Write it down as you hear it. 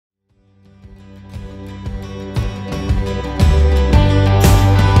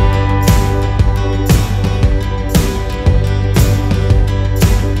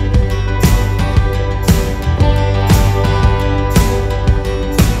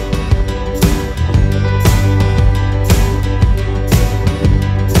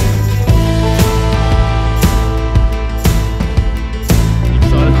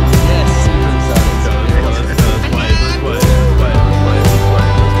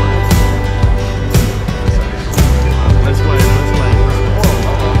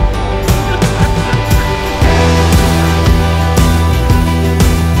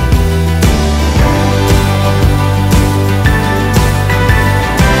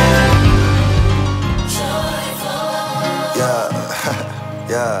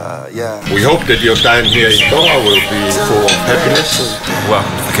Yeah. We hope that your time here in Tonga will be full of happiness.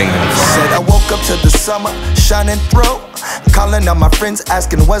 Welcome to the kingdom. Said I woke up to the summer shining through. Calling on my friends,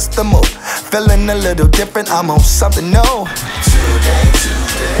 asking what's the move. Feeling a little different, I'm on something new. Today,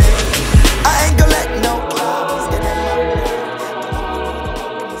 I ain't gonna let no clouds get in my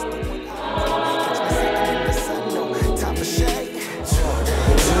way. Time for shade.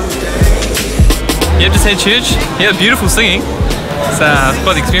 Yeah, just had church. Yeah, beautiful singing. It's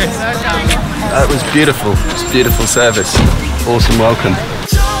quite the experience. It was beautiful. It was a beautiful service. Awesome welcome.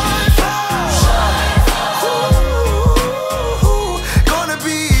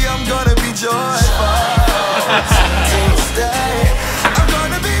 I'm gonna be joyful. Tuesday, I'm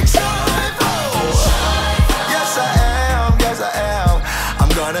gonna be joyful. Yes I am, yes I am. I'm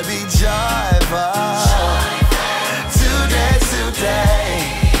gonna be joyful. Today,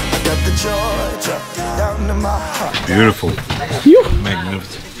 I got the joy down in my heart. Beautiful.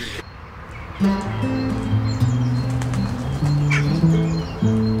 Magnificent.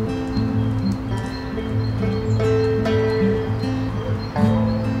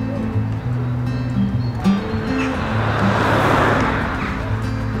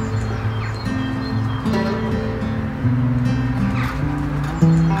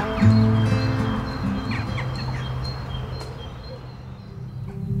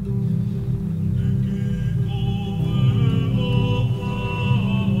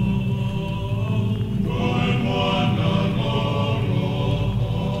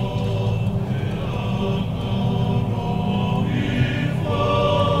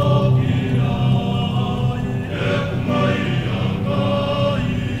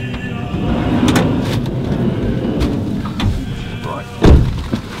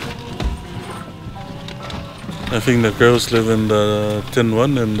 I think the girls live in the tin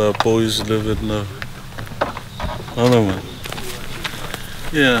one and the boys live in the other one.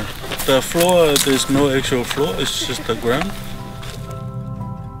 Yeah, the floor, there's no actual floor, it's just the ground.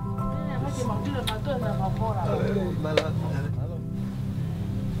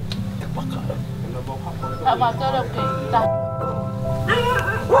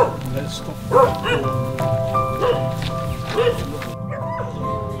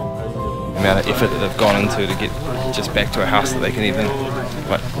 The amount of effort that they've gone into to get just back to a house that they can even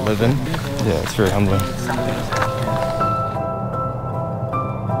live in. Yeah, it's very humbling.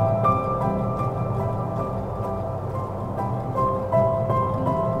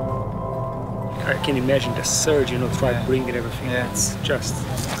 I can imagine the surge, try bringing everything. Yeah, it's just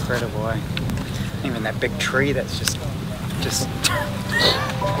incredible, eh? Even that big tree that's just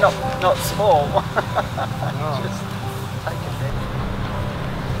not small. Just take it there.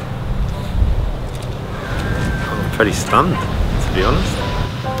 I'm pretty stunned, to be honest.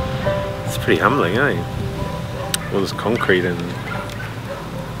 It's pretty humbling, eh? All this concrete and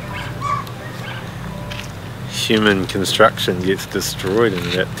human construction gets destroyed in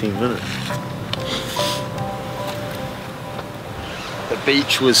about 10 minutes. The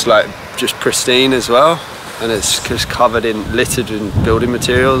beach was like just pristine as well, and it's just covered in, littered in building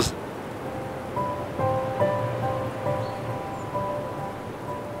materials.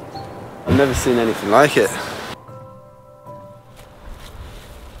 I've never seen anything like it.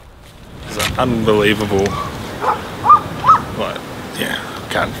 It's unbelievable. Like, yeah,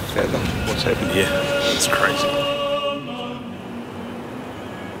 can't fathom what's happened here. It's crazy.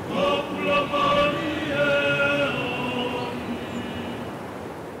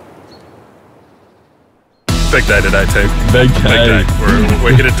 Big day today too. Big day.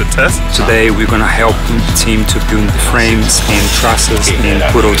 We're headed to test. Today we're gonna help the team to build the frames and trusses and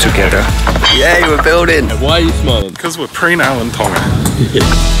put all together. Yay, we're building! Why are you smiling? Because we're pre-now in Tonga.